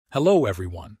Hello,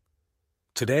 everyone.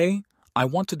 Today, I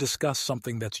want to discuss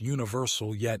something that's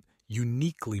universal yet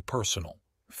uniquely personal: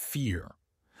 fear.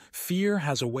 Fear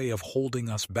has a way of holding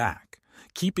us back,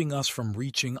 keeping us from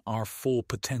reaching our full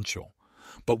potential.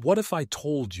 But what if I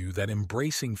told you that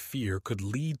embracing fear could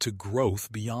lead to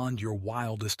growth beyond your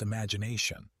wildest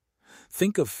imagination?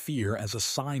 Think of fear as a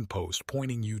signpost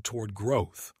pointing you toward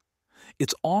growth.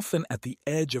 It's often at the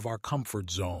edge of our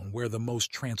comfort zone where the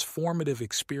most transformative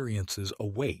experiences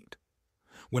await.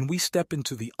 When we step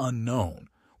into the unknown,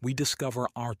 we discover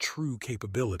our true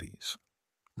capabilities.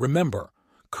 Remember,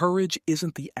 courage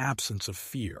isn't the absence of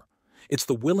fear. It's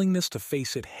the willingness to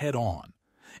face it head on.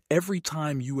 Every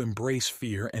time you embrace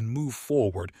fear and move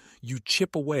forward, you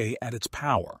chip away at its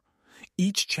power.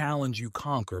 Each challenge you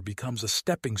conquer becomes a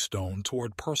stepping stone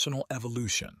toward personal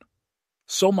evolution.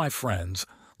 So, my friends,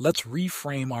 let's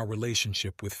reframe our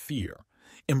relationship with fear.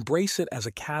 Embrace it as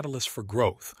a catalyst for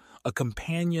growth, a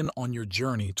companion on your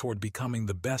journey toward becoming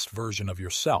the best version of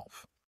yourself.